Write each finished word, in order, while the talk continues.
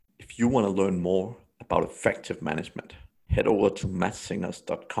you want to learn more about effective management, head over to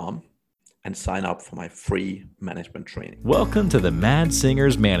maddsingers.com and sign up for my free management training. Welcome to the Mad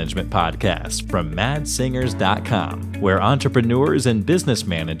Singers Management Podcast from maddsingers.com, where entrepreneurs and business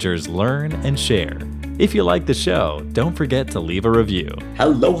managers learn and share. If you like the show, don't forget to leave a review.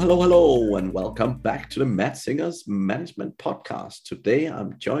 Hello, and welcome back to the Mad Singers Management Podcast. Today,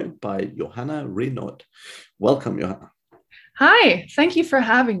 I'm joined by Johanna Renaud. Welcome, Johanna. Hi, thank you for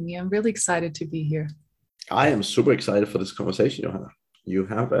having me. I'm really excited to be here. I am super excited for this conversation, Johanna. You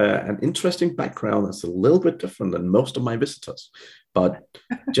have an interesting background that's a little bit different than most of my visitors. But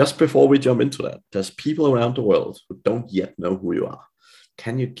just before we jump into that, there's people around the world who don't yet know who you are.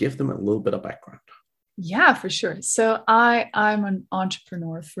 Can you give them a little bit of background? Yeah, for sure. So I'm an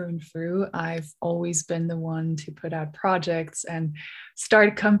entrepreneur through and through. I've always been the one to put out projects and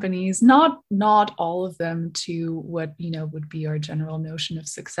start companies, not all of them to what, would be our general notion of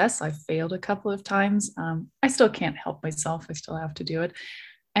success. I've failed a couple of times. I still can't help myself. I still have to do it.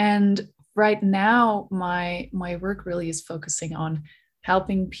 And right now, my work really is focusing on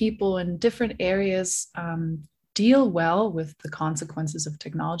helping people in different areas deal well with the consequences of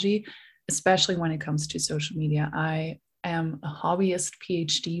technology, especially when it comes to social media. I am a hobbyist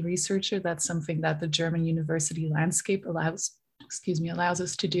PhD researcher. That's something that the German university landscape allows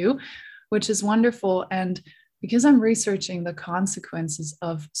us to do, which is wonderful. And because I'm researching the consequences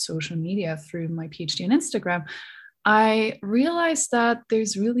of social media through my PhD on Instagram, I realized that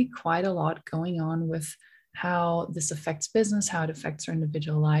there's really quite a lot going on with how this affects business, how it affects our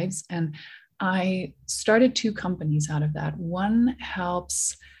individual lives. And I started two companies out of that. One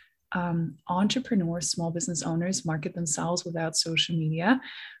helps entrepreneurs, small business owners market themselves without social media,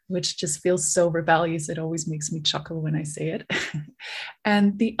 which just feels so rebellious. It always makes me chuckle when I say it.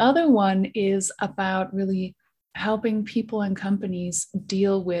 And the other one is about really helping people and companies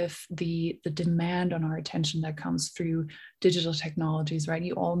deal with the demand on our attention that comes through digital technologies, right?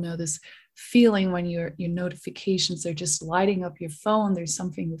 You all know this feeling when your notifications are just lighting up your phone. There's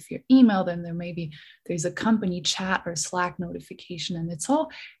something with your email, then there's a company chat or Slack notification, and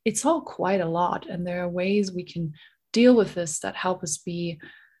it's all quite a lot. And there are ways we can deal with this that help us be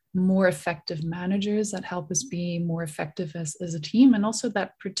more effective managers, that help us be more effective as a team, and also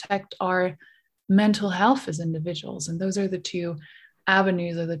that protect our mental health as individuals. And those are the two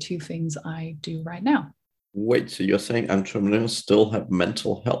avenues, or the two things I do right now. Wait, so you're saying entrepreneurs still have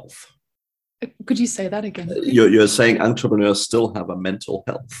mental health? Could you say that again? You're saying entrepreneurs still have a mental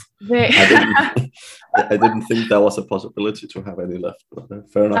health. I didn't think that was a possibility to have any left. But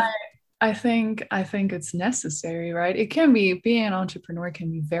fair enough. I think it's necessary, right? It can be, being an entrepreneur can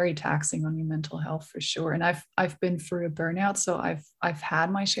be very taxing on your mental health for sure. And I've been through a burnout, so I've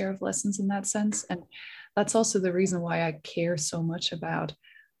had my share of lessons in that sense. And that's also the reason why I care so much about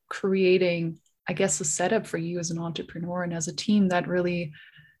creating, I guess, a setup for you as an entrepreneur and as a team that really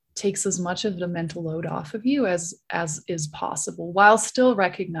takes as much of the mental load off of you as is possible, while still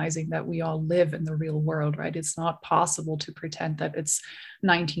recognizing that we all live in the real world, right? It's not possible to pretend that it's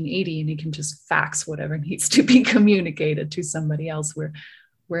 1980 and you can just fax whatever needs to be communicated to somebody else.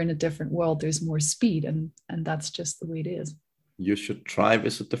 We're in a different world. There's more speed, and that's just the way it is. You should try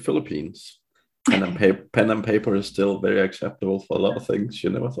visit the Philippines. Pen and paper is still very acceptable for a lot of things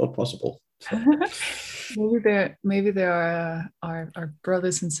you never thought possible. So. Maybe there are our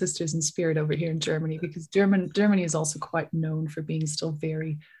brothers and sisters in spirit over here in Germany, because Germany is also quite known for being still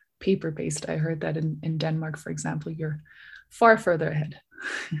very paper-based. I heard that in Denmark, for example, you're far further ahead.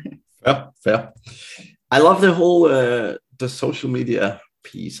 Fair. I love the whole the social media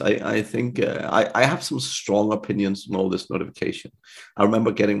piece. I think I have some strong opinions on all this notification. I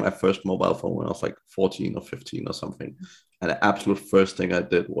remember getting my first mobile phone when I was like 14 or 15 or something. And the absolute first thing I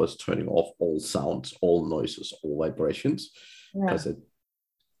did was turning off all sounds, all noises, all vibrations, because it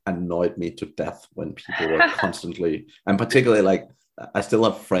annoyed me to death when people were constantly, and particularly like, I still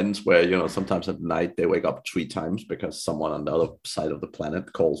have friends where, sometimes at night they wake up 3 times because someone on the other side of the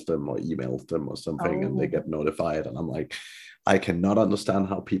planet calls them or emails them or something, and they get notified. And I'm like, I cannot understand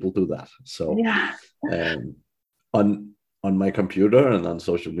how people do that. So on my computer and on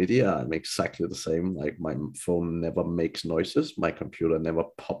social media, I'm exactly the same. Like, my phone never makes noises. My computer never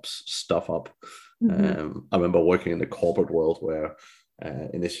pops stuff up. Mm-hmm. I remember working in the corporate world where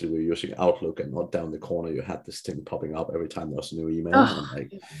initially we were using Outlook, and not down the corner you had this thing popping up every time there was a new email. And I'm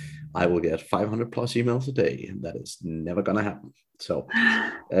like, I will get 500 plus emails a day, and that is never going to happen. So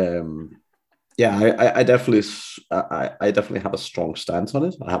I definitely have a strong stance on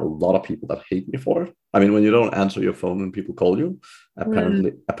it. I have a lot of people that hate me for it. I mean, when you don't answer your phone when people call you,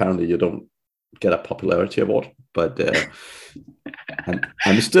 apparently you don't get a popularity award, but I'm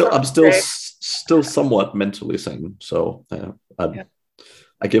Great. still somewhat mentally sane. So Yeah.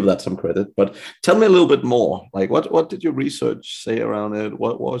 I give that some credit. But tell me a little bit more. Like, what did your research say around it?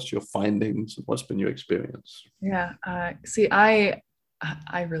 What was your findings? What's been your experience? Yeah. See, I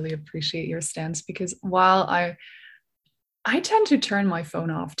really appreciate your stance, because while I tend to turn my phone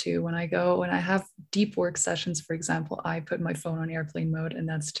off too when I have deep work sessions, for example, I put my phone on airplane mode, and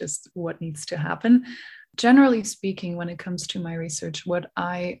that's just what needs to happen. Generally speaking, when it comes to my research, what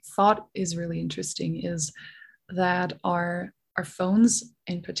I thought is really interesting is that our phones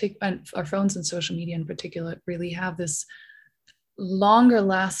in particular, and our phones and social media in particular, really have this longer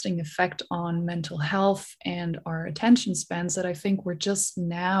lasting effect on mental health and our attention spans that I think we're just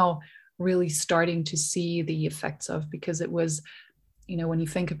now really starting to see the effects of. Because it was, when you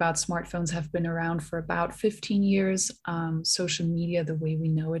think about, smartphones have been around for about 15 years, social media, the way we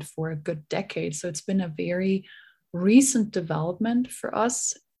know it, for a good decade. So it's been a very recent development for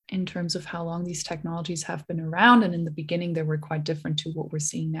us in terms of how long these technologies have been around. And in the beginning, they were quite different to what we're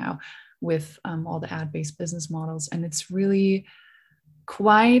seeing now with all the ad-based business models. And it's really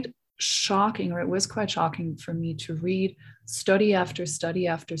quite shocking, or it was quite shocking for me to read study after study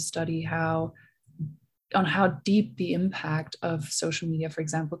after study on how deep the impact of social media, for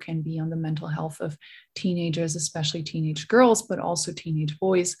example, can be on the mental health of teenagers, especially teenage girls, but also teenage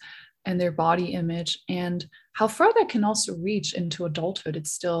boys, and their body image, and how far that can also reach into adulthood.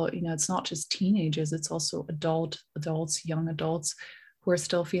 It's still, it's not just teenagers, it's also adults, young adults, who are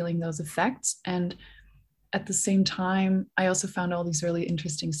still feeling those effects. And at the same time, I also found all these really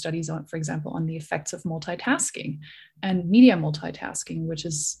interesting studies on, for example, on the effects of multitasking and media multitasking, which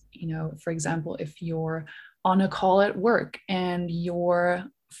is, for example, if you're on a call at work and you're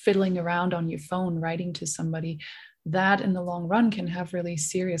fiddling around on your phone, writing to somebody, that in the long run can have really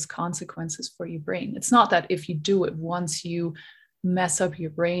serious consequences for your brain. It's not that if you do it once, you mess up your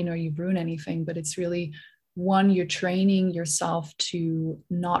brain or you ruin anything, but it's really, one, you're training yourself to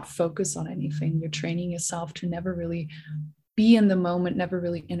not focus on anything. You're training yourself to never really be in the moment, never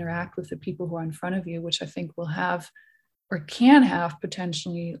really interact with the people who are in front of you, which I think will have, or can have,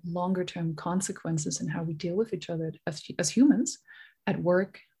 potentially longer term consequences in how we deal with each other as humans, at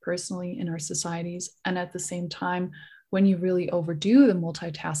work, personally, in our societies. And at the same time, when you really overdo the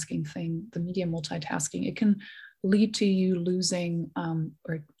multitasking thing, the media multitasking, it can lead to you losing,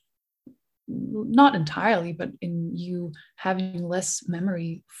 or not entirely, but in you having less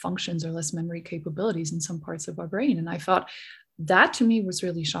memory functions or less memory capabilities in some parts of our brain. And I thought that, to me, was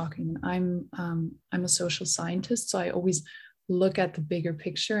really shocking. I'm a social scientist, so I always look at the bigger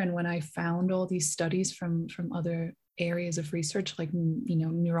picture. And when I found all these studies from other areas of research, like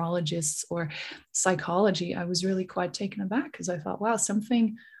neurologists or psychology, I was really quite taken aback, because I thought, wow,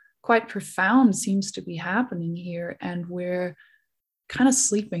 something quite profound seems to be happening here, and we're kind of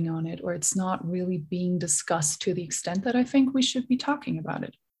sleeping on it, or it's not really being discussed to the extent that I think we should be talking about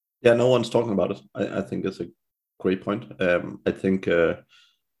it. Yeah, no one's talking about it. I think that's a great point. I think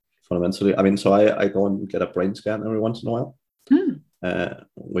fundamentally, I mean, so I go and get a brain scan every once in a while,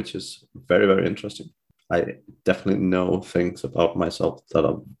 which is very, very interesting. I definitely know things about myself that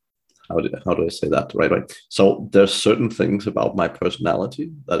are, how do I say that right? So there's certain things about my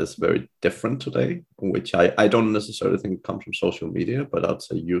personality that is very different today, which I don't necessarily think comes from social media, but I'd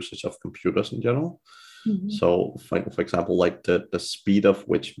say usage of computers in general. Mm-hmm. So for example, like the speed of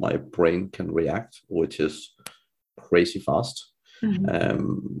which my brain can react, which is crazy fast, mm-hmm.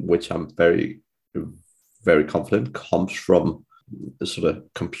 Which I'm very, very confident comes from the sort of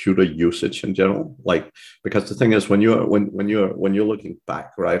computer usage in general. Like, because the thing is, when you're looking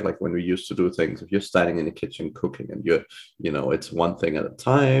back, right, like when we used to do things, if you're standing in the kitchen cooking and it's one thing at a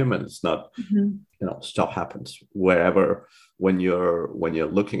time, and it's not, mm-hmm. Stuff happens wherever. When you're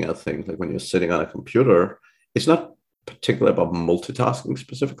looking at things, like when you're sitting on a computer, it's not particularly about multitasking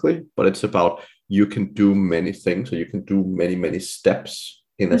specifically, but it's about, you can do many things, or you can do many steps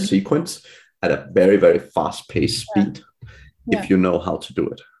in a mm-hmm. sequence at a very, very fast paced speed. Yeah. If you know how to do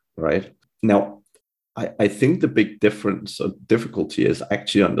it, right? Now, I think the big difference or difficulty is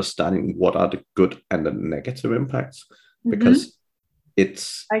actually understanding what are the good and the negative impacts, mm-hmm. because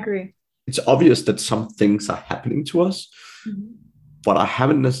I agree. It's obvious that some things are happening to us, mm-hmm. but I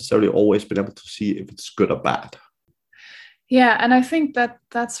haven't necessarily always been able to see if it's good or bad. Yeah, and I think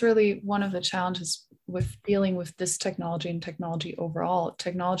that's really one of the challenges with dealing with this technology and technology overall.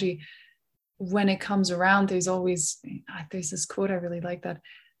 Technology, when it comes around, there's this quote I really like, that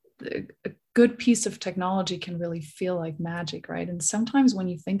a good piece of technology can really feel like magic, right? And sometimes when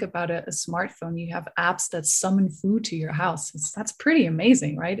you think about a smartphone, you have apps that summon food to your house. That's pretty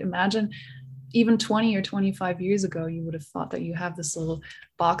amazing, right? Imagine even 20 or 25 years ago, you would have thought that you have this little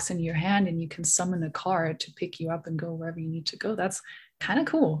box in your hand and you can summon a car to pick you up and go wherever you need to go. That's kind of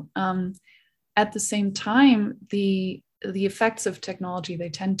cool. At the same time, the effects of technology, they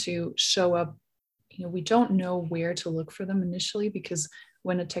tend to show up. We don't know where to look for them initially, because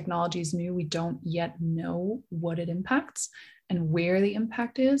when a technology is new, we don't yet know what it impacts and where the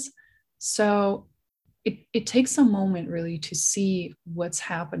impact is. So it takes a moment really to see what's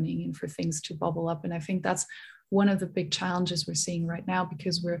happening and for things to bubble up. And I think that's one of the big challenges we're seeing right now,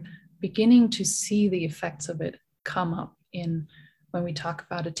 because we're beginning to see the effects of it come up in when we talk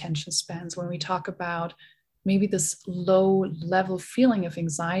about attention spans, when we talk about maybe this low level feeling of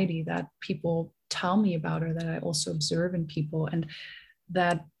anxiety that people tell me about, or that I also observe in people, and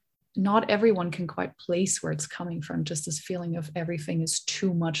that not everyone can quite place where it's coming from. Just this feeling of everything is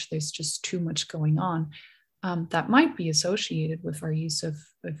too much, there's just too much going on. That might be associated with our use of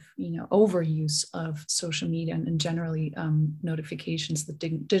overuse of social media and generally notifications, the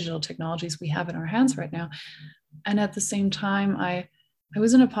digital technologies we have in our hands right now. And at the same time, I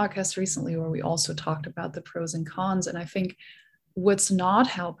was in a podcast recently where we also talked about the pros and cons. And I think what's not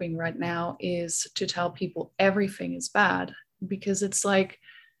helping right now is to tell people everything is bad, because it's like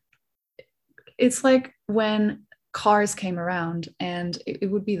when cars came around, and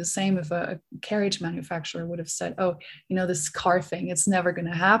it would be the same if a carriage manufacturer would have said, oh, this car thing, it's never going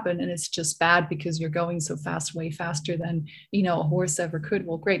to happen, and it's just bad because you're going so fast, way faster than a horse ever could.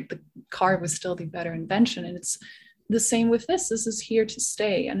 Well, great, the car was still the better invention. And it's the same with this is here to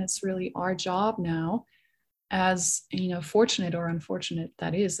stay. And it's really our job now, as fortunate or unfortunate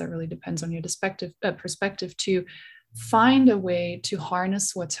that really depends on your perspective, to find a way to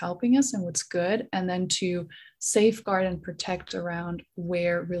harness what's helping us and what's good, and then to safeguard and protect around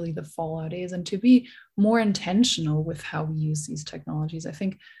where really the fallout is, and to be more intentional with how we use these technologies. I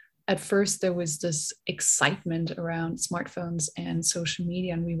think at first there was this excitement around smartphones and social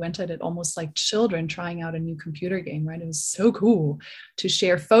media, and we went at it almost like children trying out a new computer game, right? It was so cool to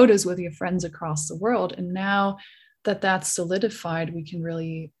share photos with your friends across the world. And now that that's solidified, we can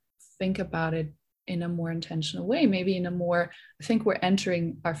really think about it in a more intentional way, maybe I think we're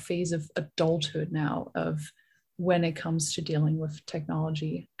entering our phase of adulthood now, of when it comes to dealing with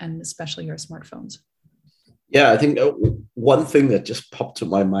technology, and especially our smartphones. Yeah, I think one thing that just popped to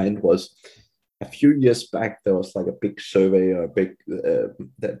my mind was a few years back, there was like a big survey or a big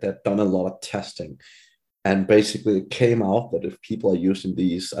that done a lot of testing. And basically it came out that if people are using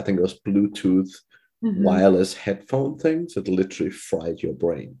these, I think it was Bluetooth wireless headphone things, it literally fried your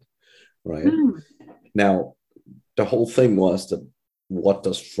brain, right? Now, the whole thing was that what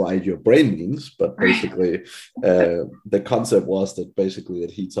does fried your brain means, but basically the concept was that basically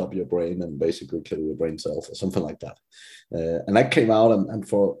it heats up your brain and basically kill your brain cells or something like that. And that came out, and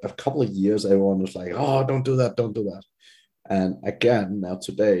for a couple of years, everyone was like, oh, don't do that. And again, now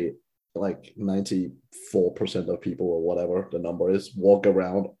today, like 94% of people or whatever the number is walk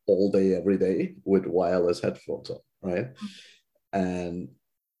around all day, every day with wireless headphones on, right? And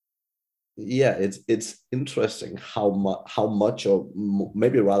yeah, it's interesting how much or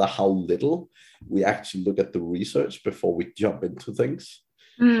maybe rather how little we actually look at the research before we jump into things.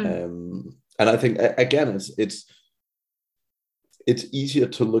 And I think again, it's easier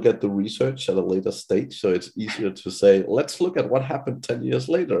to look at the research at a later stage. So it's easier to say, let's look at what happened 10 years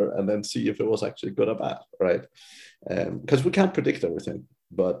later and then see if it was actually good or bad, right? Because we can't predict everything,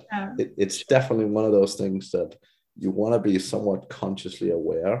 but it's definitely one of those things that you want to be somewhat consciously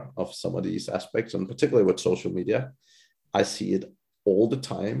aware of some of these aspects, and particularly with social media. I see it all the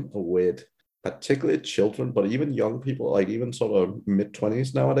time with particularly children, but even young people, like even sort of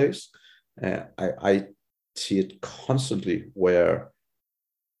mid-20s nowadays. I see it constantly where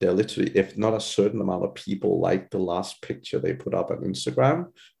they're literally, if not a certain amount of people like the last picture they put up on Instagram,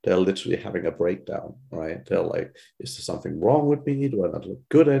 they're literally having a breakdown, right? They're like, is there something wrong with me? Do I not look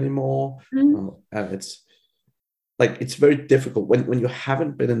good anymore? And it's like, it's very difficult when you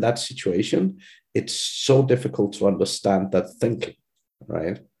haven't been in that situation. It's so difficult to understand that thinking,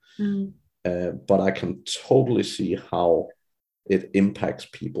 right? But I can totally see how it impacts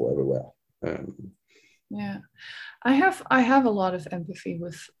people everywhere. Yeah, I have a lot of empathy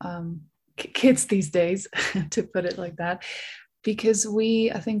with kids these days, to put it like that, because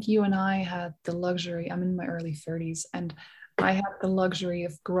I think you and I had the luxury. I'm in my early 30s, and I had the luxury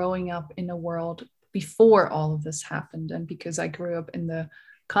of growing up in a world before all of this happened. And because I grew up in the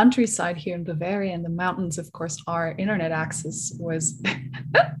countryside here in Bavaria and the mountains, of course, our internet access was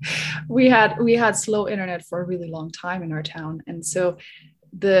we had slow internet for a really long time in our town. And so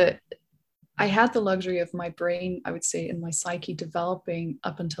I had the luxury of my brain, I would say, in my psyche developing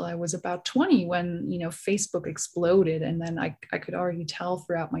up until I was about 20 when, Facebook exploded. And then I could already tell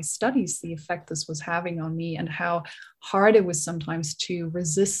throughout my studies the effect this was having on me and how hard it was sometimes to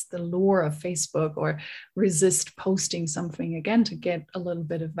resist the lure of Facebook or resist posting something again to get a little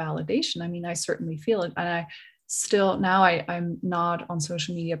bit of validation. I mean, I certainly feel it. And I'm not on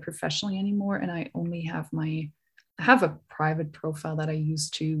social media professionally anymore. And I only have a private profile that I use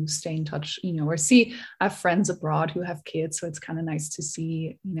to stay in touch, or see. I have friends abroad who have kids, so it's kind of nice to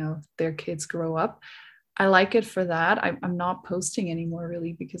see, their kids grow up. I like it for that. I'm not posting anymore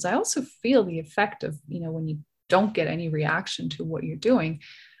really, because I also feel the effect of, when you don't get any reaction to what you're doing.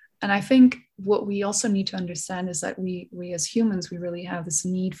 And I think what we also need to understand is that we as humans, we really have this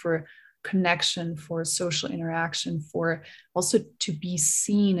need for connection, for social interaction, for also to be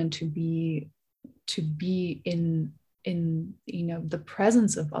seen and to be in the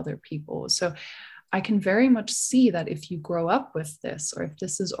presence of other people. So I can very much see that if you grow up with this, or if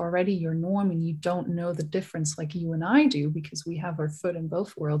this is already your norm and you don't know the difference like you and I do, because we have our foot in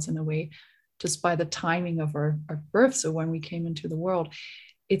both worlds in a way, just by the timing of our birth. So when we came into the world,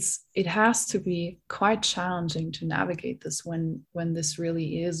 it has to be quite challenging to navigate this when this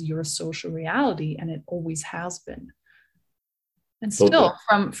really is your social reality, and it always has been. And still,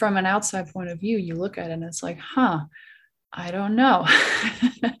 from an outside point of view, you look at it and it's like, I don't know.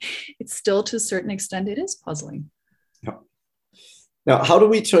 It's still, to a certain extent, it is puzzling. Yeah. Now, how do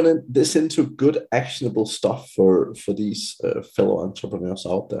we turn this into good, actionable stuff for these fellow entrepreneurs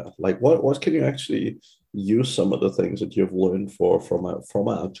out there? Like, what can you actually use some of the things that you've learned from an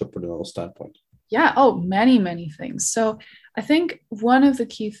entrepreneurial standpoint? Yeah. Oh, many, many things. So I think one of the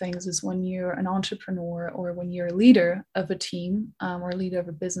key things is when you're an entrepreneur or when you're a leader of a team or a leader of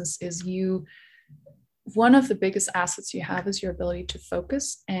a business one of the biggest assets you have is your ability to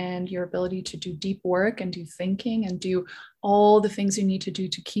focus and your ability to do deep work and do thinking and do all the things you need to do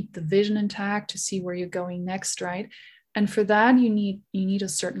to keep the vision intact, to see where you're going next, right? And for that, you need a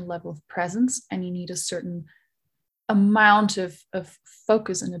certain level of presence, and you need a certain amount of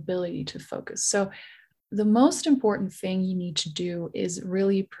focus and ability to focus. So the most important thing you need to do is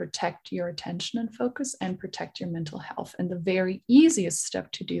really protect your attention and focus and protect your mental health. And the very easiest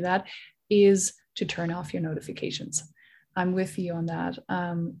step to do that is to turn off your notifications. I'm with you on that,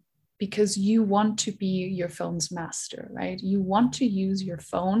 because you want to be your phone's master, right? You want to use your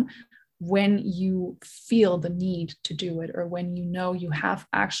phone when you feel the need to do it, or when you have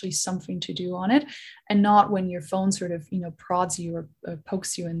actually something to do on it, and not when your phone sort of prods you or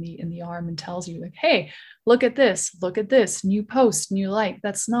pokes you in the arm and tells you like, hey, look at this, new post, new like.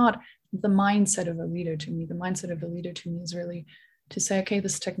 That's not the mindset of a leader to me. The mindset of a leader to me is really to say, okay,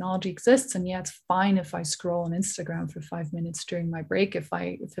 this technology exists, and yeah, it's fine if I scroll on Instagram for 5 minutes during my break if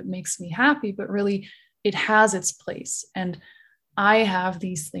it makes me happy, but really it has its place. And I have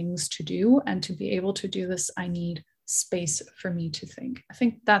these things to do, and to be able to do this, I need space for me to think. I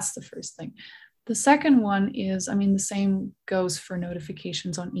think that's the first thing. The second one is, the same goes for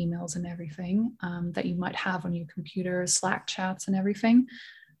notifications on emails and everything that you might have on your computer, Slack chats and everything.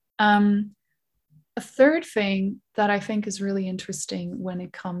 A third thing that I think is really interesting when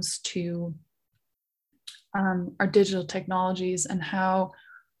it comes to our digital technologies and how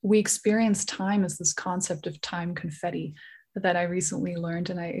we experience time as this concept of time confetti that I recently learned,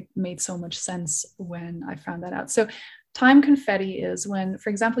 and it made so much sense when I found that out. So time confetti is when, for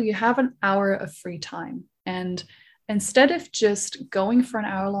example, you have an hour of free time, and instead of just going for an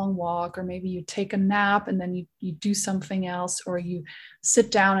hour-long walk, or maybe you take a nap and then you do something else, or you sit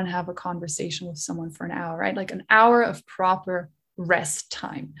down and have a conversation with someone for an hour, right? Like an hour of proper rest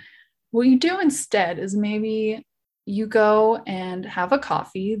time. What you do instead is maybe you go and have a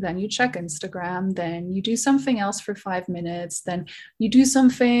coffee, then you check Instagram, then you do something else for 5 minutes, then you do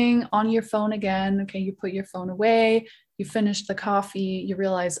something on your phone again. Okay, you put your phone away, you finish the coffee, you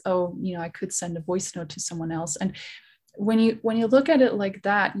realize, I could send a voice note to someone else. And when you look at it like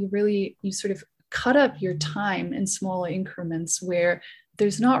that, you sort of cut up your time in smaller increments where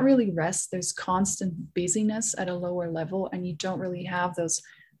there's not really rest, there's constant busyness at a lower level, and you don't really have those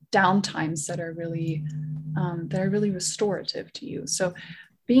downtimes that are really restorative to you. So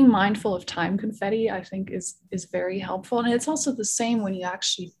being mindful of time confetti, I think, is very helpful. And it's also the same when you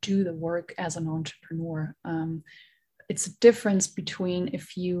actually do the work as an entrepreneur. It's a difference between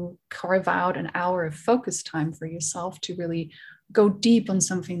if you carve out an hour of focus time for yourself to really go deep on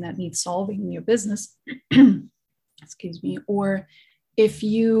something that needs solving in your business, excuse me, or if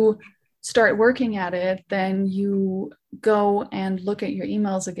you start working at it, then you go and look at your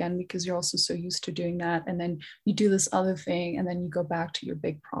emails again because you're also so used to doing that. And then you do this other thing, and then you go back to your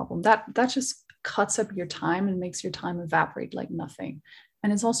big problem. That just cuts up your time and makes your time evaporate like nothing.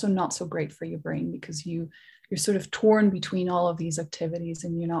 And it's also not so great for your brain because you're sort of torn between all of these activities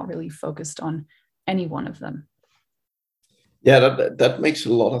and you're not really focused on any one of them. Yeah, that makes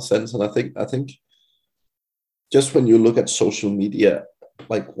a lot of sense. And I think just when you look at social media,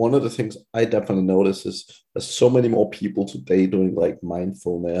 like one of the things I definitely notice is there's so many more people today doing like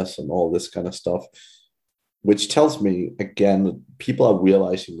mindfulness and all this kind of stuff, which tells me again that people are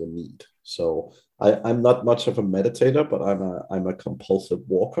realizing the need. So I'm not much of a meditator, but I'm a compulsive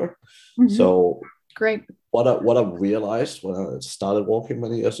walker. Mm-hmm. So great. What I realized when I started walking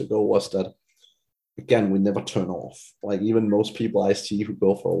many years ago was that, again, we never turn off. Like even most people I see who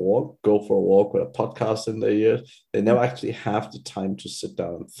go for a walk with a podcast in their ears, they never actually have the time to sit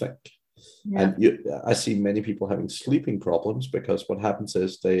down and think. Yeah. And I see many people having sleeping problems because what happens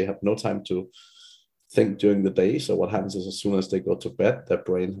is they have no time to think during the day. So what happens is as soon as they go to bed, their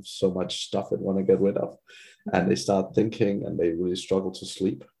brain has so much stuff it want to get rid of, and they start thinking and they really struggle to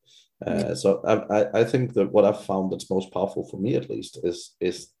sleep. So I think that what I've found that's most powerful for me, at least,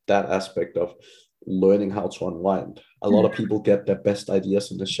 is that aspect of learning how to unwind. A lot of people get their best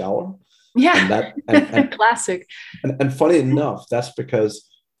ideas in the shower. Yeah, and classic. And funny enough, that's because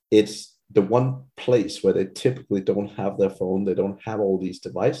it's the one place where they typically don't have their phone, they don't have all these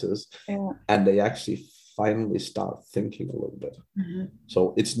devices, and they actually finally start thinking a little bit. Mm-hmm.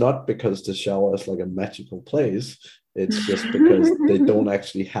 So it's not because the shower is like a magical place. It's just because they don't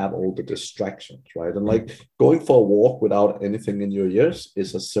actually have all the distractions, right? And like going for a walk without anything in your ears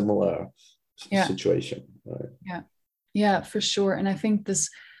is a similar situation, right? Yeah, for sure. And I think this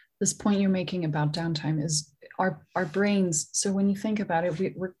point you're making about downtime is our brains. So when you think about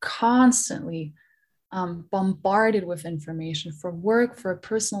it, we're constantly bombarded with information for work, for our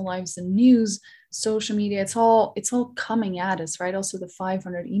personal lives, the news, social media. It's all coming at us, right? Also the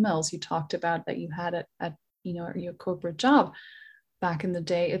 500 emails you talked about that you had at your corporate job back in the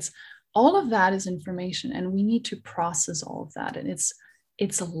day. It's all of that is information, and we need to process all of that. And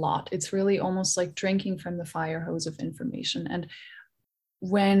it's a lot. It's really almost like drinking from the fire hose of information. And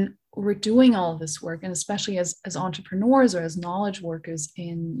when we're doing all of this work, and especially as entrepreneurs or as knowledge workers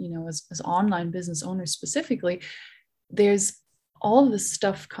in, as online business owners specifically, there's all of this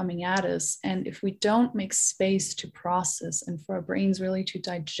stuff coming at us. And if we don't make space to process and for our brains really to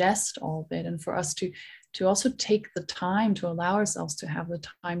digest all of it, and for us to also take the time to allow ourselves to have the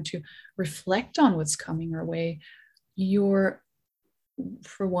time to reflect on what's coming our way,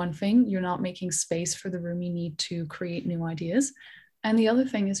 for one thing, you're not making space for the room you need to create new ideas. And the other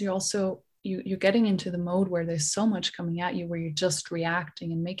thing is you're getting into the mode where there's so much coming at you where you're just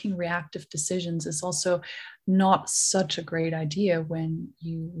reacting, and making reactive decisions is also not such a great idea when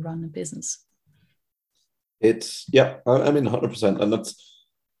you run a business. It's, I mean, 100%. And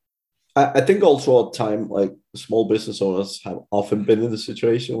I think also at time, like small business owners have often been in the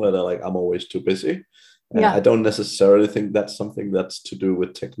situation where they're like, I'm always too busy. I don't necessarily think that's something that's to do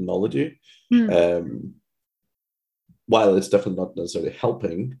with technology. While it's definitely not necessarily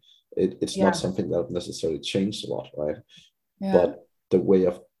helping, it's not something that necessarily changed a lot, right? Yeah. But the way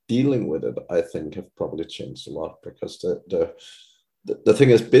of dealing with it, I think, have probably changed a lot, because the thing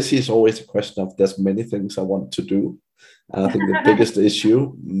is, busy is always a question of there's many things I want to do. And I think the biggest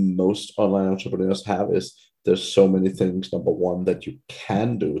issue most online entrepreneurs have is there's so many things, number one, that you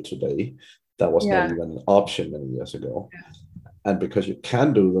can do today that was not even an option many years ago. Yeah. And because you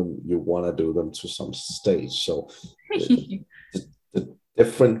can do them, you want to do them to some stage. So the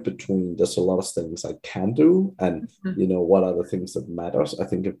difference between there's a lot of things I can do and, what are the things that matters, I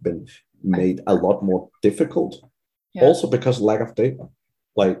think have been made a lot more difficult. Yeah. Also because lack of data.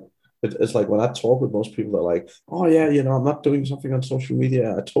 Like, it's like when I talk with most people, they're like, oh yeah, I'm not doing something on social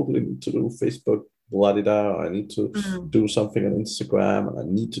media. I totally need to do Facebook, blah-de-da. I need to do something on Instagram, and I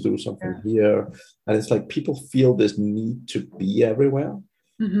need to do something here. And it's like people feel this need to be everywhere.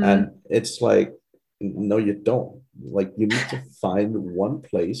 And it's like, no, you don't. Like, you need to find one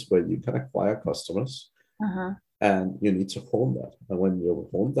place where you can acquire customers. And you need to hone that. And when you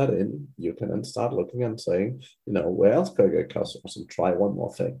hone that in, you can then start looking and saying, where else can I get customers, and try one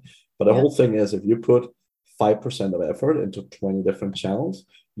more thing. But the whole thing is, if you put 5% of effort into 20 different channels,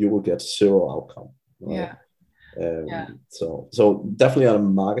 you will get zero outcome. Right? So definitely on the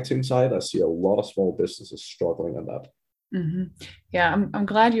marketing side, I see a lot of small businesses struggling on that. Yeah, I'm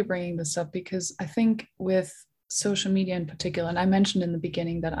glad you're bringing this up, because I think with social media in particular, and I mentioned in the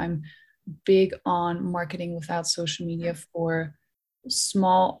beginning that I'm big on marketing without social media for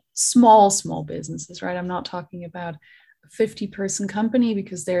small businesses, right? I'm not talking about a 50-person company,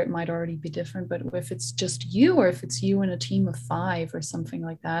 because there it might already be different. But if it's just you, or if it's you and a team of 5 or something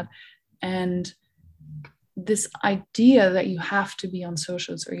like that, and this idea that you have to be on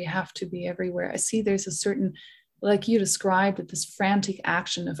socials or you have to be everywhere, I see there's a certain, like you described it, this frantic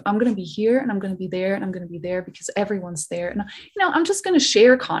action of, I'm going to be here and I'm going to be there and I'm going to be there because everyone's there. And, I'm just going to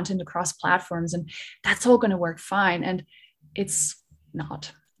share content across platforms and that's all going to work fine. And it's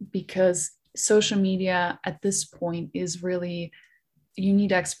not, because social media at this point is really, you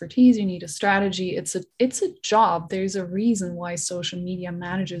need expertise, you need a strategy. It's a job. There's a reason why social media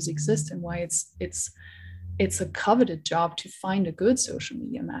managers exist and why it's a coveted job to find a good social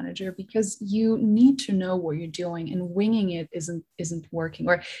media manager, because you need to know what you're doing, and winging it isn't working,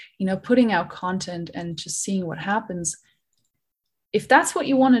 or putting out content and just seeing what happens. If that's what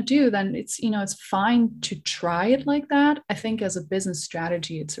you want to do, then it's fine to try it like that. I think as a business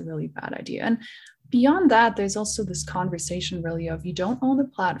strategy, it's a really bad idea. And beyond that, there's also this conversation really of, you don't own the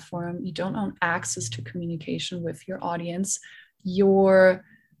platform, you don't own access to communication with your audience, you're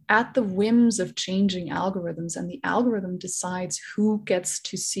at the whims of changing algorithms, and the algorithm decides who gets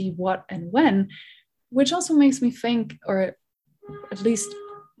to see what and when, which also makes me think, or at least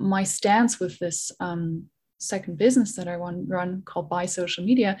my stance with this second business that I run called Buy Social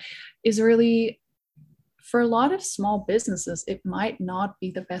Media is really, for a lot of small businesses, it might not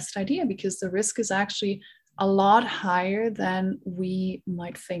be the best idea, because the risk is actually a lot higher than we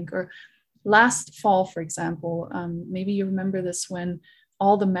might think. Or last fall, for example, maybe you remember this, when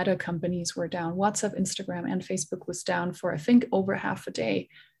all the Meta companies were down. WhatsApp, Instagram, and Facebook was down for, I think, over half a day.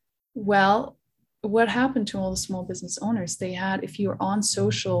 Well, what happened to all the small business owners? They had, if you're on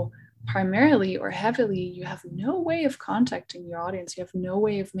social primarily or heavily, you have no way of contacting your audience. You have no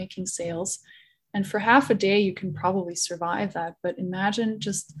way of making sales. And for half a day, you can probably survive that. But imagine,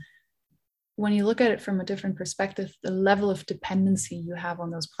 just when you look at it from a different perspective, the level of dependency you have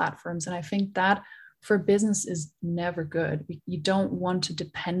on those platforms. And I think that for business is never good. You don't want to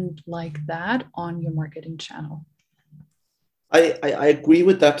depend like that on your marketing channel. I agree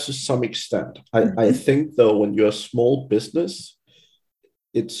with that to some extent. I think, though, when you're a small business,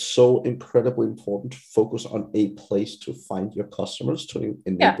 it's so incredibly important to focus on a place to find your customers, to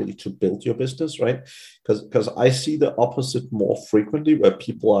enable you to build your business, right? Because I see the opposite more frequently, where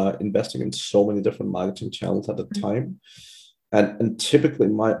people are investing in so many different marketing channels at a time. And typically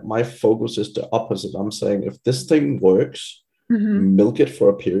my focus is the opposite. I'm saying, if this thing works, milk it for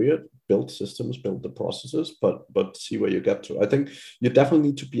a period, build systems, build the processes, but see where you get to. I think you definitely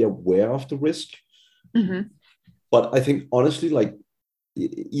need to be aware of the risk. But I think, honestly, like,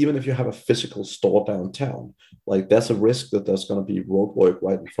 even if you have a physical store downtown, like, there's a risk that there's going to be roadwork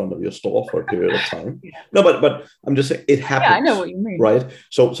right in front of your store for a period of time. No, but I'm just saying, it happens. Yeah, I know what you mean. Right?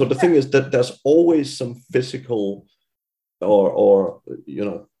 So the thing is that there's always some physical or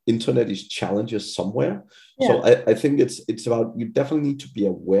internet is challenges somewhere. So I think it's about, you definitely need to be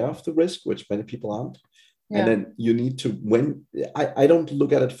aware of the risk, which many people aren't. And then you need to, when I don't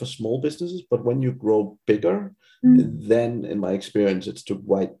look at it for small businesses, but when you grow bigger, then in my experience, it's the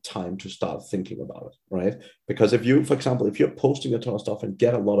right time to start thinking about it, right? Because if you, for example, if you're posting a ton of stuff and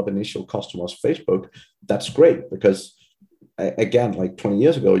get a lot of initial customers Facebook, that's great, because again, like 20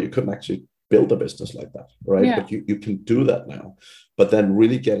 years ago, you couldn't actually build a business like that, right? But you can do that now. But then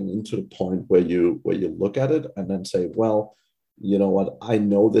really getting into the point where you look at it and then say, well, you know what, I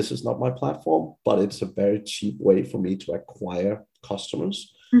know this is not my platform, but it's a very cheap way for me to acquire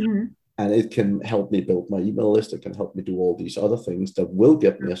customers. And it can help me build my email list. It can help me do all these other things that will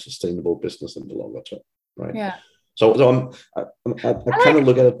get me a sustainable business in the longer term, right? Yeah. So I kind of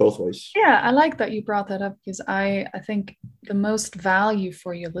look at it both ways. Yeah, I like that you brought that up, because I think the most value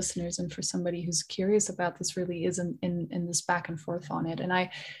for your listeners and for somebody who's curious about this really is in this back and forth on it. And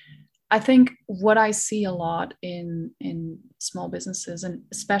I think what I see a lot in small businesses, and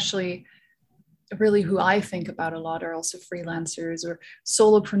especially really who I think about a lot, are also freelancers or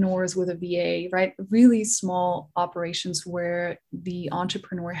solopreneurs with a VA, right? Really small operations where the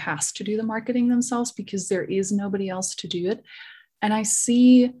entrepreneur has to do the marketing themselves because there is nobody else to do it. And I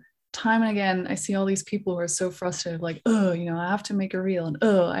see time and again, I see all these people who are so frustrated, like, oh, I have to make a reel, and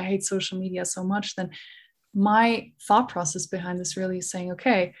oh, I hate social media so much. Then my thought process behind this really is saying,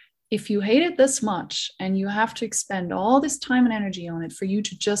 okay, if you hate it this much and you have to expend all this time and energy on it for you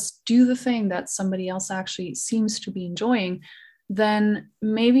to just do the thing that somebody else actually seems to be enjoying, then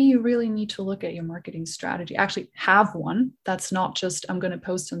maybe you really need to look at your marketing strategy. Actually have one that's not just, I'm going to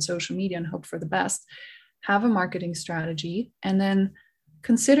post on social media and hope for the best. Have a marketing strategy, and then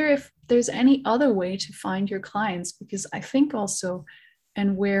consider if there's any other way to find your clients, because I think also,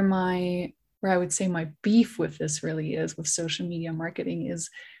 and where I would say my beef with this really is with social media marketing is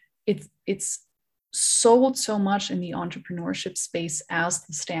it's sold so much in the entrepreneurship space as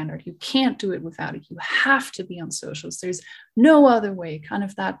the standard. You can't do it without it. You have to be on socials. There's no other way, kind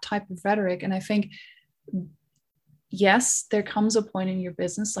of that type of rhetoric. And I think, yes, there comes a point in your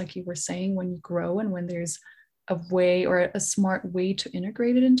business, like you were saying, when you grow and when there's a way or a smart way to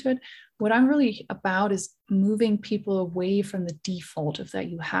integrate it into it. What I'm really about is moving people away from the default of that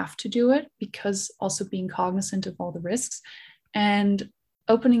you have to do it, because also being cognizant of all the risks and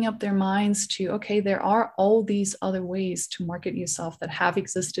opening up their minds to, okay, there are all these other ways to market yourself that have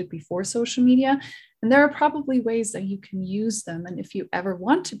existed before social media. And there are probably ways that you can use them. And if you ever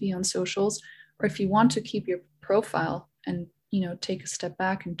want to be on socials, or if you want to keep your profile and, take a step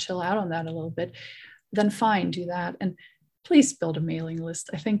back and chill out on that a little bit, then fine, do that. And please build a mailing list.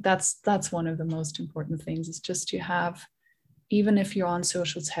 I think that's one of the most important things, is just to have, even if you're on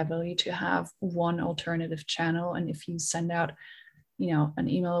socials heavily, to have one alternative channel. And if you send out, an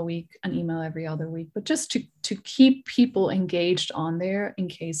email a week, an email every other week, but just to keep people engaged on there in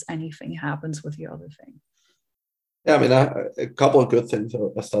case anything happens with your other thing. Yeah, I mean, a couple of good things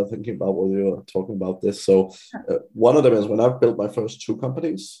I started thinking about when you were talking about this. So one of them is when I built my first two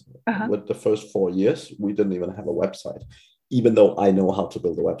companies, with the first 4 years, we didn't even have a website, even though I know how to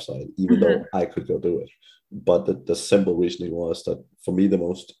build a website, even though I could go do it. But the simple reasoning was that for me, the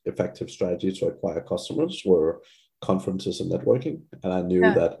most effective strategy to acquire customers were conferences and networking. And I knew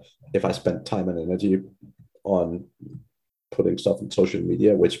that if I spent time and energy on putting stuff on social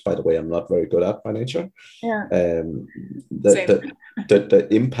media, which, by the way, I'm not very good at by nature, the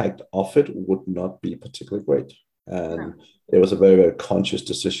impact of it would not be particularly great. And it was a very, very conscious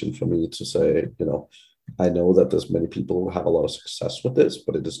decision for me to say, I know that there's many people who have a lot of success with this,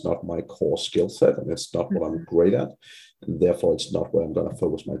 but it is not my core skill set, and it's not what I'm great at. And therefore, it's not where I'm going to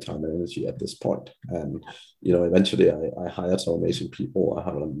focus my time and energy at this point. And, eventually I hired some amazing people. I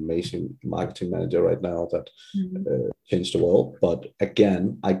have an amazing marketing manager right now that changed the world. But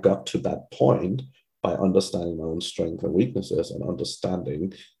again, I got to that point by understanding my own strengths and weaknesses, and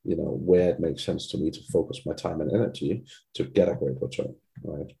understanding, where it makes sense to me to focus my time and energy to get a great return,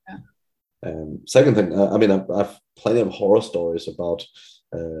 right? Second thing, I've plenty of horror stories about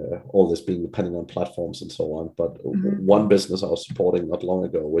all this being dependent on platforms and so on. But one business I was supporting not long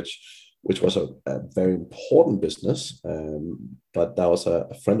ago, which was a very important business, but that was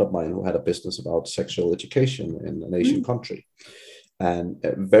a friend of mine who had a business about sexual education in an Asian country. And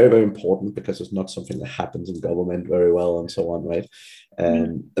very, very important, because it's not something that happens in government very well and so on, right?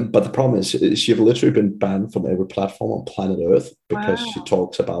 But the problem is she'd literally been banned from every platform on planet Earth because she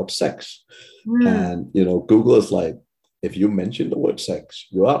talks about sex. And, Google is like, if you mention the word sex,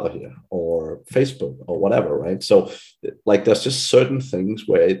 you're out of here, or Facebook or whatever, right? So like, there's just certain things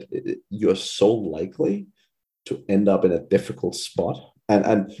where you're so likely to end up in a difficult spot.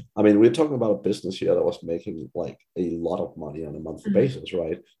 And I mean, we're talking about a business here that was making like a lot of money on a monthly basis,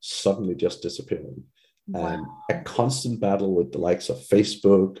 right? Suddenly just disappearing. And a constant battle with the likes of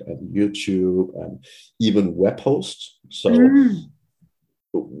Facebook and YouTube and even web hosts. So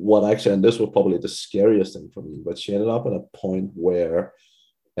what actually, and this was probably the scariest thing for me, but she ended up at a point where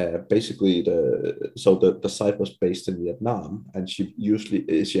basically the site was based in Vietnam, and she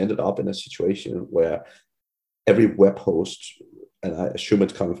ended up in a situation where every web host, and I assume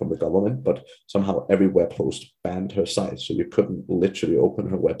it's coming from the government, but somehow every web host banned her site. So you couldn't literally open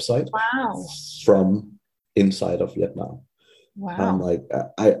her website from inside of Vietnam. Wow. And I'm like,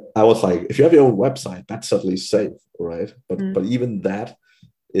 I was like, if you have your own website, that's at least safe, right? But even that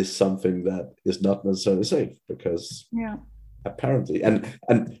is something that is not necessarily safe, because apparently, and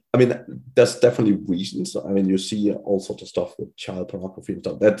I mean, there's definitely reasons. I mean, you see all sorts of stuff with child pornography and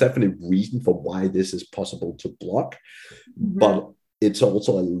stuff. There's definitely reason for why this is possible to block, but it's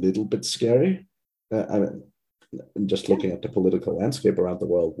also a little bit scary. I mean, just looking at the political landscape around the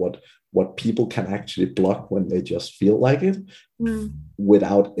world, what people can actually block when they just feel like it,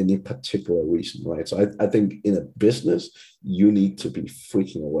 without any particular reason, right? So I think in a business, you need to be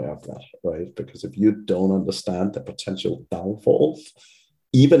freaking aware of that, right? Because if you don't understand the potential downfalls,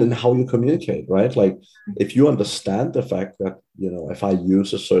 even in how you communicate, right? Like, if you understand the fact that, if I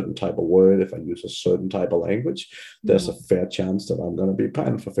use a certain type of word, if I use a certain type of language, there's a fair chance that I'm going to be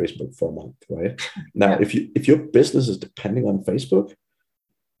banned for Facebook for a month, right? Now, if your business is depending on Facebook,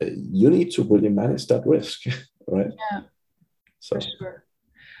 you need to really manage that risk, right? Yeah, so.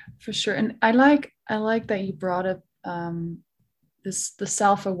 For sure. And I like that you brought up the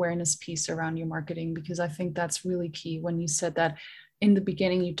self-awareness piece around your marketing, because I think that's really key when you said that in the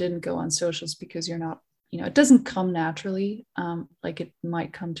beginning you didn't go on socials because you're not, it doesn't come naturally, like it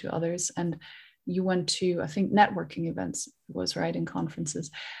might come to others. And you went to, I think, networking events was right, in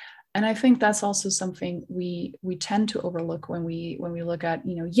conferences. And I think that's also something we tend to overlook when we look at,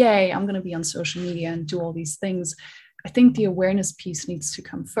 yay, I'm going to be on social media and do all these things. I think the awareness piece needs to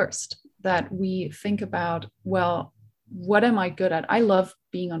come first, that we think about, well, what am I good at? I love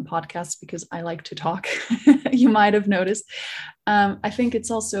being on podcasts because I like to talk. You might have noticed. I think it's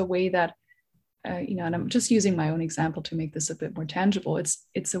also a way that, and I'm just using my own example to make this a bit more tangible.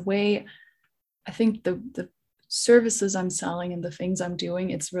 It's a way, I think the services I'm selling and the things I'm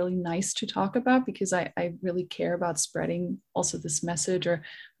doing, it's really nice to talk about because I really care about spreading also this message or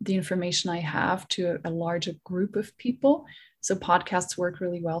the information I have to a larger group of people. So podcasts work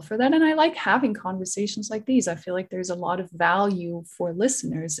really well for that. And I like having conversations like these. I feel like there's a lot of value for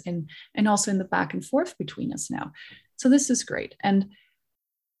listeners and also in the back and forth between us now. So this is great. And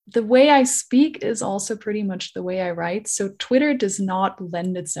the way I speak is also pretty much the way I write. So Twitter does not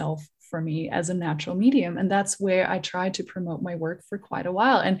lend itself for me as a natural medium. And that's where I tried to promote my work for quite a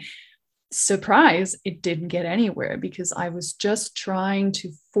while. And surprise, it didn't get anywhere because I was just trying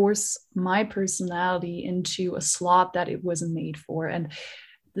to force my personality into a slot that it wasn't made for. And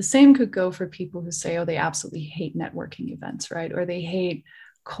the same could go for people who say, oh, they absolutely hate networking events, right? Or they hate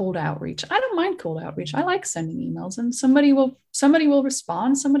cold outreach. I don't mind cold outreach. I like sending emails, and somebody will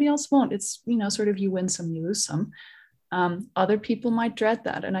respond, somebody else won't. It's, sort of you win some, you lose some. Other people might dread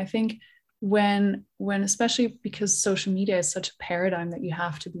that. And I think when especially because social media is such a paradigm that you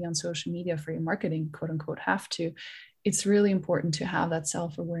have to be on social media for your marketing, quote unquote, have to, it's really important to have that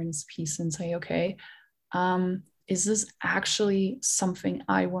self-awareness piece and say, okay, is this actually something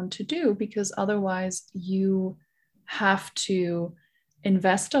I want to do? Because otherwise you have to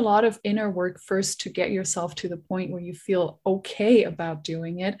invest a lot of inner work first to get yourself to the point where you feel okay about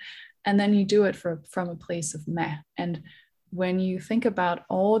doing it. And then you do it from a place of meh. And when you think about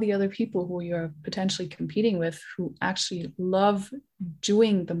all the other people who you're potentially competing with, who actually love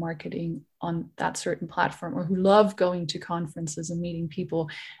doing the marketing on that certain platform, or who love going to conferences and meeting people,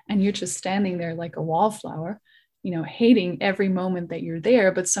 and you're just standing there like a wallflower, hating every moment that you're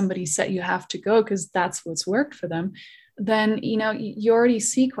there, but somebody said you have to go because that's what's worked for them, then, you already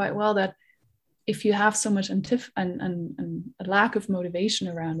see quite well that if you have so much and a lack of motivation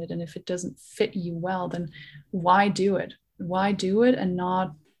around it, and if it doesn't fit you well, then why do it? Why do it and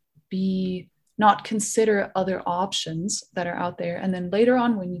not consider other options that are out there? And then later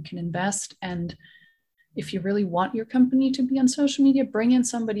on, when you can invest, and if you really want your company to be on social media, bring in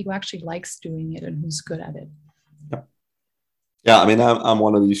somebody who actually likes doing it and who's good at it. Yeah, I mean, I'm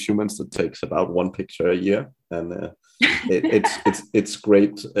one of these humans that takes about one picture a year, and it's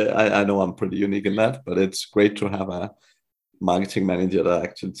great. I know I'm pretty unique in that, but it's great to have a marketing manager that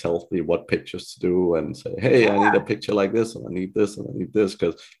actually tells me what pictures to do and say, hey, I need a picture like this, and I need this, and I need this.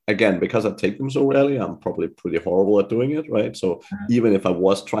 Because again, because I take them so rarely, I'm probably pretty horrible at doing it, right? So even if I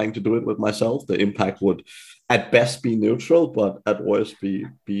was trying to do it with myself, the impact would at best be neutral, but at worst be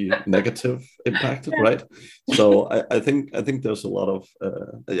negative impacted, right? So I think there's a lot of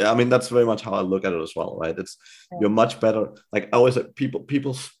I mean, that's very much how I look at it as well, right? It's you're much better. Like I always say,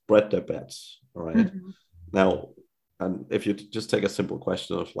 people spread their bets, right? Now, and if you just take a simple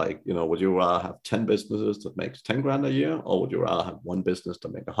question of like, would you rather have 10 businesses that makes 10 grand a year, or would you rather have one business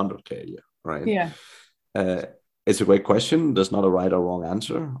that make 100K a year, right? Yeah. It's a great question. There's not a right or wrong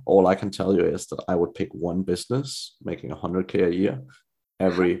answer. All I can tell you is that I would pick one business making 100K a year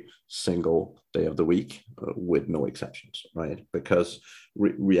every single day of the week, with no exceptions, right? Because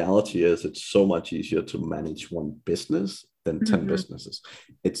reality is it's so much easier to manage one business than 10 businesses.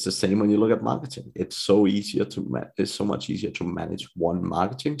 It's the same when you look at marketing. It's so much easier to manage one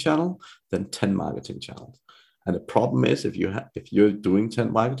marketing channel than 10 marketing channels. And the problem is if you're doing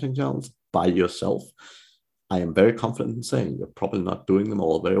 10 marketing channels by yourself, I am very confident in saying you're probably not doing them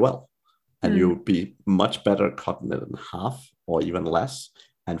all very well. And you'll be much better cutting it in half or even less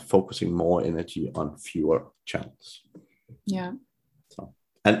and focusing more energy on fewer channels. Yeah.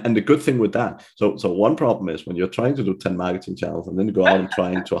 And the good thing with that, so one problem is when you're trying to do 10 marketing channels and then you go out and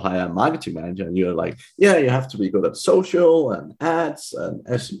trying to hire a marketing manager, and you're like, yeah, you have to be good at social and ads and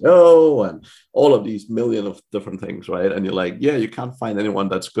SEO and all of these million of different things, right? And you're like, yeah, you can't find anyone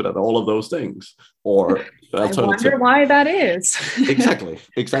that's good at all of those things. Or I wonder why that is.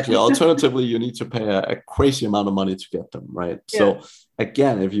 Exactly. Alternatively, you need to pay a crazy amount of money to get them, right? Yeah. So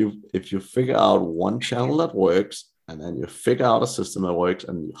again, if you figure out one channel that works, and then you figure out a system that works,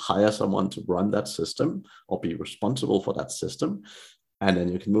 and you hire someone to run that system or be responsible for that system, and then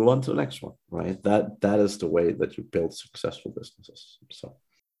you can move on to the next one, right? That is the way that you build successful businesses. So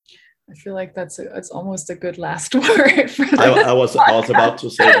I feel like it's almost a good last word for I was about to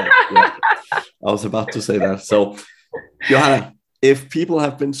say that. Yeah. I was about to say that. So Johanna, if people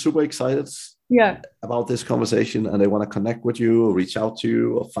have been super excited about this conversation and they want to connect with you or reach out to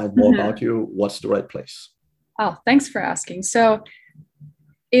you or find more about you, what's the right place? Oh, thanks for asking. So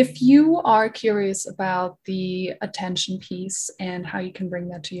if you are curious about the attention piece and how you can bring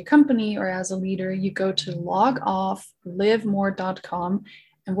that to your company or as a leader, you go to logofflivemore.com.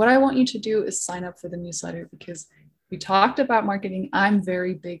 And what I want you to do is sign up for the newsletter, because we talked about marketing. I'm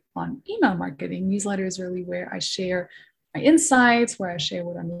very big on email marketing. Newsletter is really where I share my insights, where I share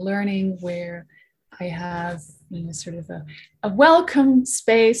what I'm learning, where I have sort of a welcome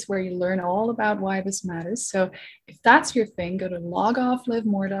space where you learn all about why this matters. So if that's your thing, go to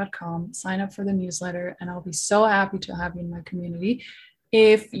logofflivemore.com, sign up for the newsletter, and I'll be so happy to have you in my community.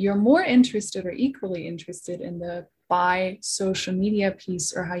 If you're more interested or equally interested in the buy social media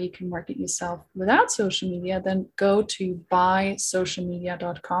piece or how you can market yourself without social media, then go to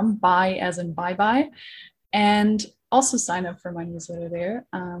buysocialmedia.com, buy as in bye-bye, and also sign up for my newsletter there.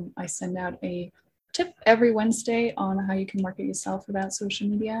 I send out a tip every Wednesday on how you can market yourself without social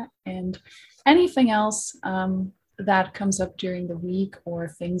media, and anything else that comes up during the week or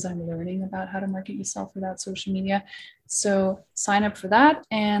things I'm learning about how to market yourself without social media. So sign up for that.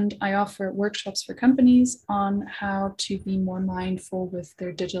 And I offer workshops for companies on how to be more mindful with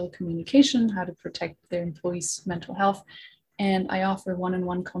their digital communication, how to protect their employees' mental health. And I offer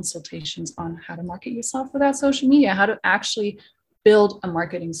one-on-one consultations on how to market yourself without social media, how to actually build a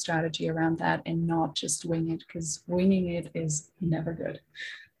marketing strategy around that and not just wing it, because winging it is never good.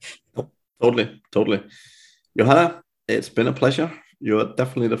 Oh, totally. Johanna, it's been a pleasure. You're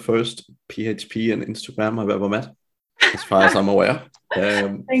definitely the first PHP and Instagram I've ever met, as far as I'm aware.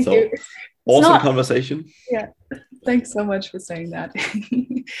 Thank you. Awesome conversation. Yeah, thanks so much for saying that.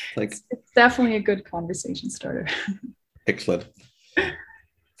 It's definitely a good conversation starter. Excellent.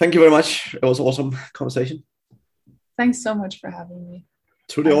 Thank you very much. It was an awesome conversation. Thanks so much for having me.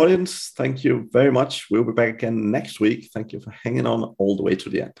 To the audience, thank you very much. We'll be back again next week. Thank you for hanging on all the way to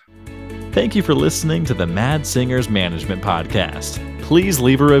the end. Thank you for listening to the Mad Singers Management Podcast. Please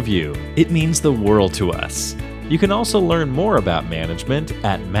leave a review. It means the world to us. You can also learn more about management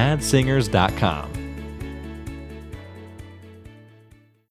at madsingers.com.